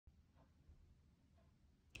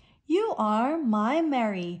You Are My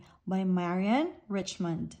Mary by Marian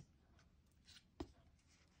Richmond.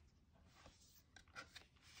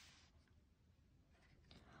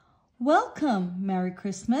 Welcome, Merry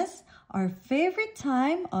Christmas, our favorite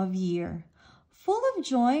time of year, full of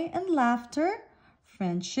joy and laughter,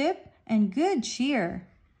 friendship and good cheer.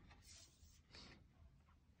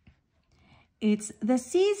 It's the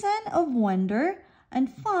season of wonder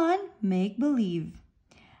and fun make-believe.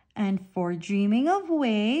 And for dreaming of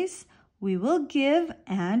ways we will give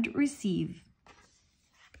and receive.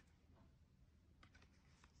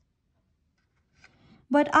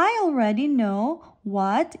 But I already know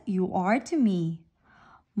what you are to me.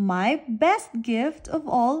 My best gift of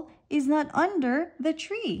all is not under the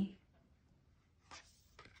tree.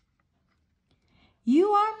 You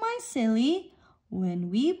are my silly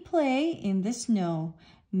when we play in the snow,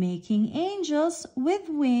 making angels with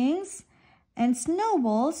wings and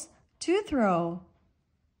snowballs to throw.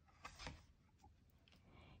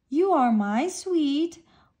 You are my sweet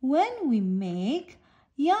when we make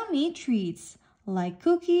yummy treats like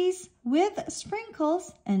cookies with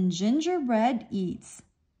sprinkles and gingerbread eats.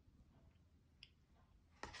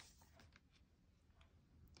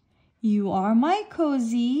 You are my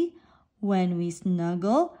cozy when we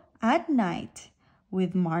snuggle at night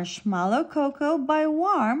with marshmallow cocoa by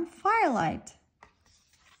warm firelight.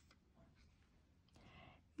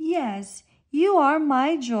 Yes, you are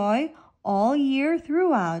my joy all year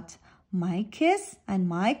throughout, my kiss and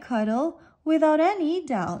my cuddle without any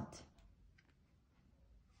doubt.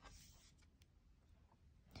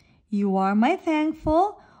 You are my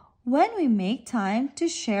thankful when we make time to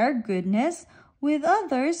share goodness with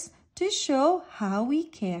others to show how we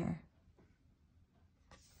care.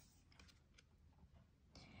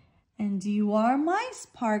 And you are my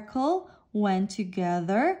sparkle when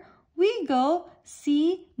together we go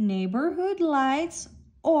see neighborhood lights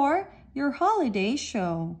or your holiday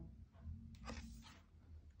show.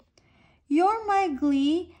 You're my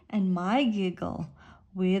glee and my giggle,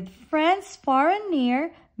 with friends far and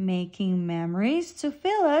near, making memories to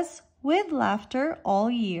fill us with laughter all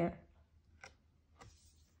year.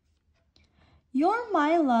 You're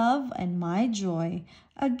my love and my joy,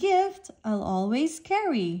 a gift I'll always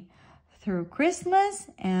carry through Christmas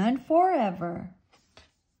and forever.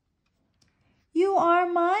 You are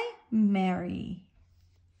my Mary.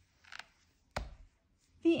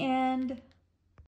 The end.